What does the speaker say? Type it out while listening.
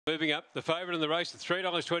Moving up, the favourite in the race at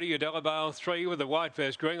 $3.20, Udella Bale 3 with the white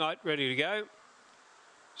vest, green light, ready to go.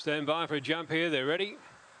 Stand by for a jump here, they're ready.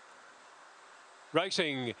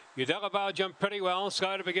 Racing, Udella Bale jumped pretty well.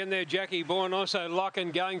 Slow to begin there, Jackie Bourne also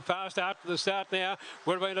locking, going fast out to the start now.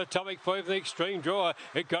 Would have been Atomic Flea for the extreme draw.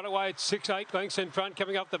 It got away at 6-8 lengths in front,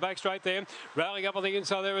 coming up the back straight there. Rallying up on the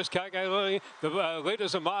inside there was Coco Lily. The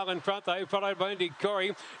leaders a mile in front, they followed by Indy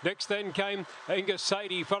Corey. Next then came Angus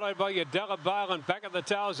Sadie, followed by Udella Bale, and back at the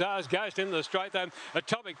tail, Zars Ghost in the straight though.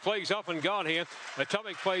 Atomic Flea's off and gone here.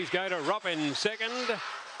 Atomic Flea's going to Rob in second.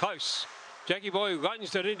 Close. Jackie Boy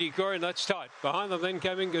lunged at Indy Corey, and that's tight. Behind them then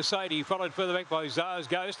came Inga Sadie, followed further back by Zars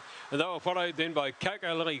Ghost, and they were followed then by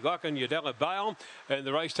Coco Lily, Lock and Udella Bale, and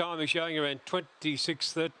the race time is showing around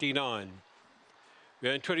 26:39.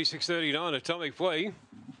 Around 26:39, Atomic Flea.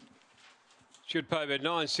 Should pay about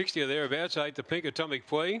 $9.60 or thereabouts. 8 the pink Atomic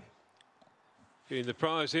Flea. Getting the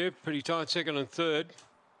prize here, pretty tight second and third.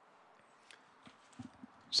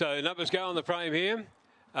 So numbers go on the frame here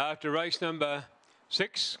after race number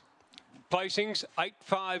 6. Placings 8,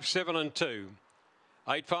 5, 7 and 2.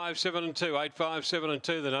 8, 5, 7 and 2. 8, 5, 7 and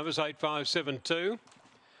 2. The numbers 8, 5, 7, 2.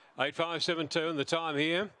 8, 5, 7, 2. And the time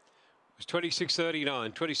here was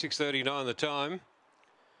 26:39. 26:39 the time.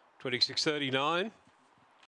 26:39.